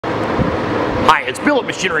Hi, it's Bill at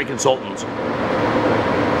Machinery Consultants.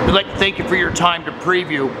 We'd like to thank you for your time to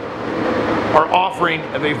preview our offering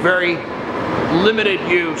of a very limited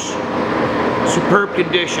use, superb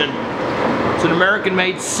condition. It's an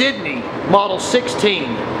American-made Sidney Model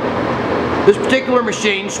 16. This particular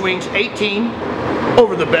machine swings 18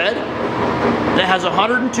 over the bed, and it has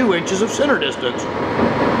 102 inches of center distance.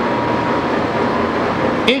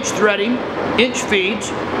 Inch threading, inch feeds,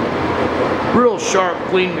 real sharp,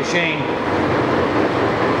 clean machine.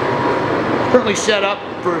 Currently set up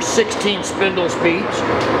for 16 spindle speeds,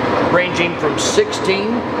 ranging from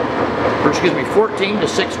 14 to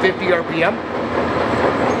 650 RPM.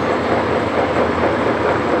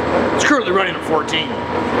 It's currently running at 14.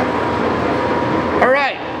 All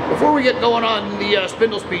right, before we get going on the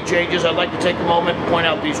spindle speed changes, I'd like to take a moment and point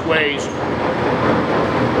out these ways.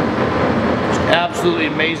 Just absolutely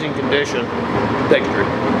amazing condition, texture,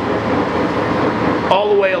 all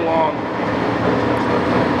the way along.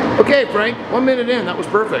 Okay, Frank, 1 minute in, that was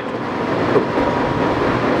perfect.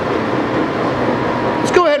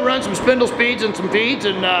 Let's go ahead and run some spindle speeds and some feeds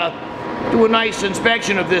and do a nice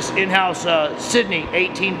inspection of this in-house Sidney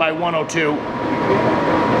 18 by 102.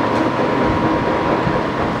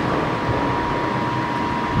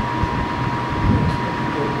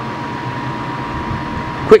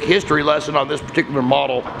 Quick history lesson on this particular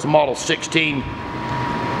model. It's a Model 16. It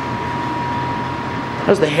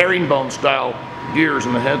has the herringbone style gears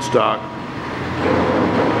in the headstock.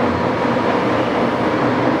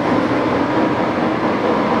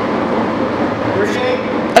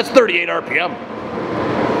 That's 38 RPM.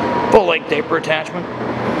 Full length taper attachment.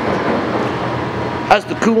 Has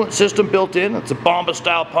the coolant system built in. It's a Bomba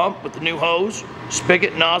style pump with the new hose,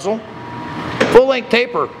 spigot, nozzle. Full length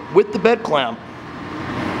taper with the bed clamp.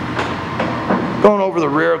 Going over the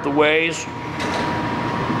rear of the ways.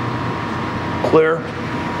 Clear.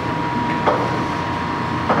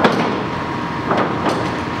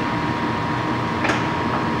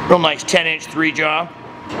 Real nice 10-inch 3-jaw.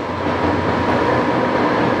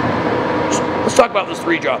 Let's talk about this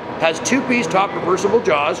 3-jaw. Has 2-piece top reversible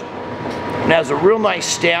jaws and has a real nice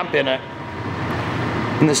stamp in it.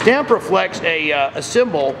 And the stamp reflects a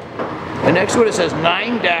symbol, and next to it says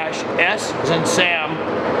 9-S as in Sam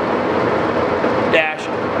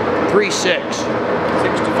 -36.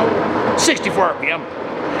 64 RPM.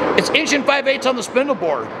 It's 1 5/8" on the spindle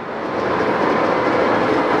bore.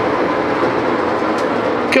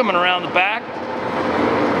 Coming around the back.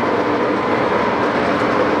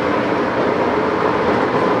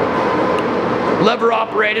 Lever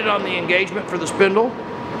operated on the engagement for the spindle.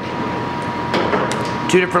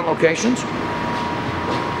 2 different locations.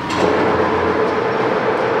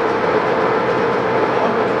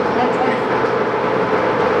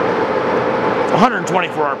 It's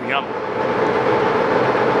 124 RPM.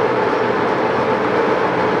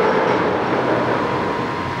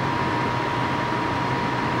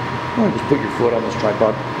 Just put your foot on this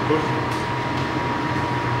tripod.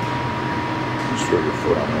 Just throw your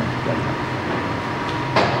foot on there.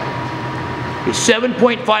 A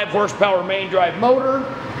 7.5 horsepower main drive motor.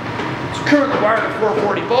 It's currently wired at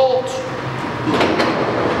 440 volts.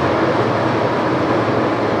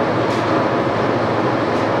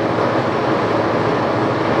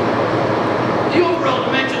 The overall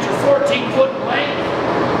dimensions are 14 foot in length.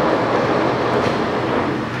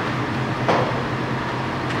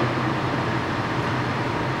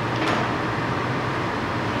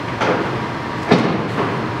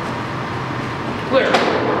 Clear.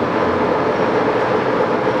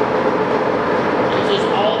 This is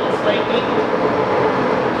all the flaking.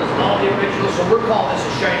 This is all the original, so we're calling this a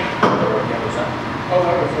shiny. Oh,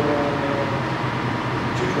 that was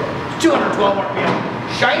 212 RPM.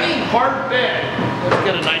 Shiny hard bed. Let's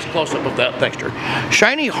get a nice close-up of that texture.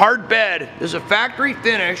 Shiny hard bed is a factory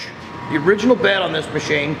finish, the original bed on this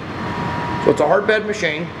machine. So it's a hard bed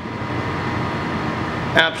machine.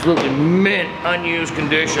 Absolutely mint, unused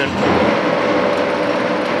condition.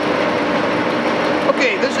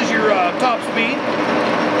 Okay, this is your top speed,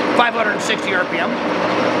 560 RPM.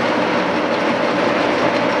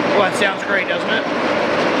 Well, that sounds great, doesn't it?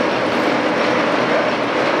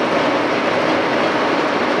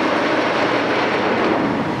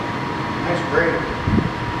 That's great.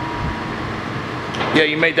 Yeah,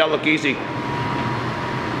 you made that look easy.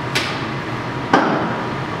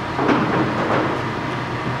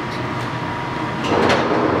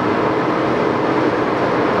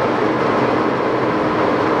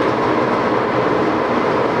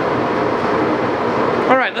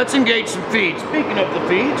 Let's engage some feeds. Speaking of the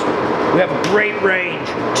feeds, we have a great range,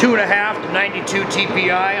 2.5 to 92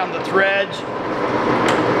 TPI on the threads.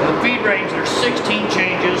 The feed range, there's 16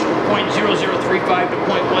 changes from 0.003 5 to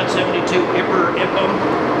 0.172 IPM.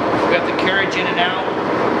 We got the carriage in and out.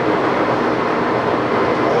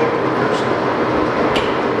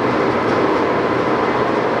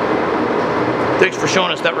 Thanks for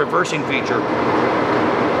showing us that reversing feature.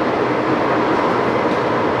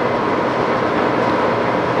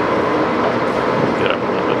 Get up a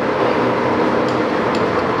little bit.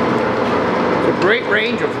 It's a great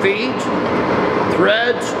range of feeds,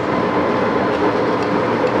 threads,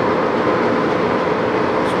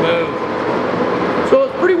 smooth. So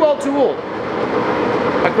it's pretty well tooled.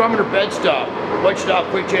 Micrometer bed stop, wedge stop,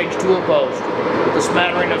 quick change tool post with a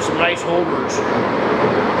smattering of some nice holders.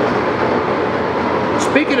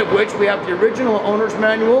 Speaking of which, we have the original owner's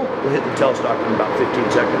manual. We'll hit the tailstock in about 15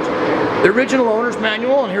 seconds. The original owner's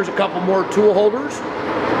manual, and here's a couple more tool holders.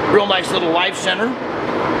 Real nice little life center.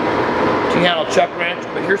 T-handle chuck wrench,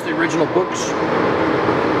 but here's the original books.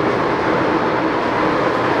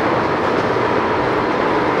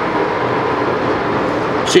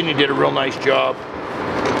 Sidney did a real nice job.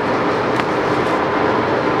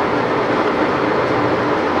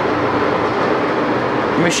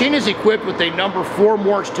 The machine is equipped with a number 4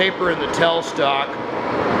 Morse Taper in the Tailstock,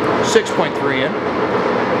 6.3 in.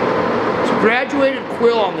 It's a graduated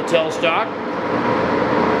quill on the Tailstock.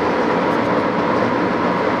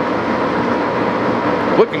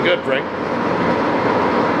 Looking good, Frank.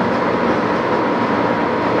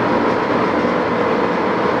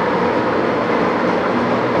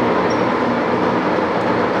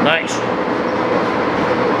 Nice.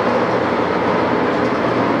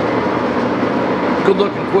 Good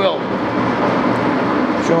looking quill.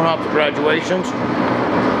 Showing off the graduations.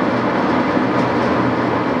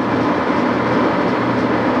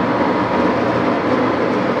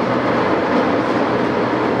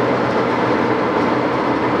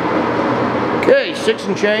 Okay, 6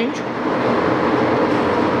 and change.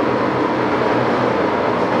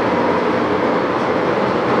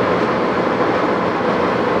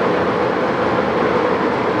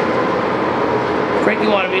 Frankie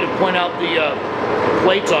wanted me to point out the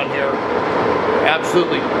plates on here.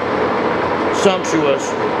 Absolutely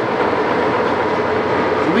sumptuous.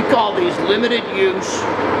 We call these limited use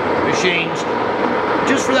machines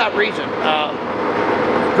just for that reason.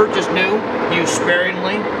 Purchased new, used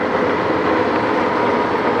sparingly.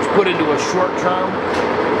 It's put into a short-term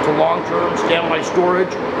to long-term standby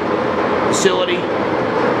storage facility.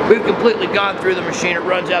 We've completely gone through the machine. It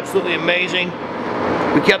runs absolutely amazing.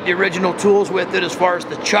 We kept the original tools with it as far as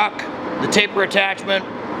the chuck, the taper attachment,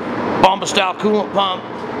 Bomba style coolant pump.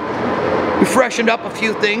 We freshened up a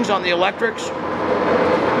few things on the electrics.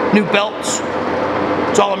 New belts.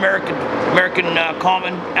 It's all American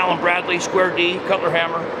common, Allen Bradley, square D, Cutler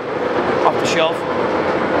hammer, off the shelf.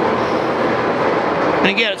 And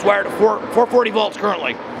again, it's wired to 440 volts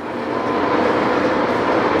currently.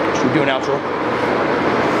 Should we do an outro?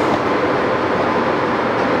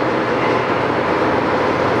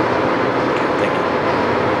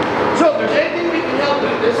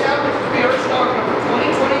 This happens to be our stock number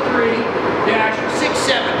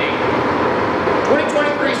 2023-670.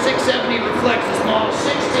 2023-670 reflects this model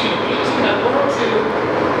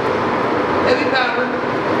 16-18-102 heavy powered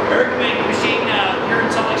American made machine here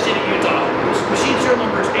in Salt Lake City, Utah. This machine serial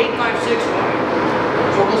number is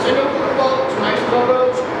 8565. So we'll send over the quotes, nice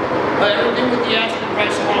photos, everything with the asking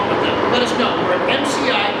price along with it. Let us know. We're at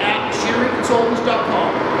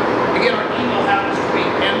mci@machineryconsultants.com. Again, our email happens to be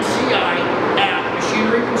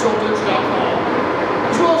mci@machineryconsultants.com.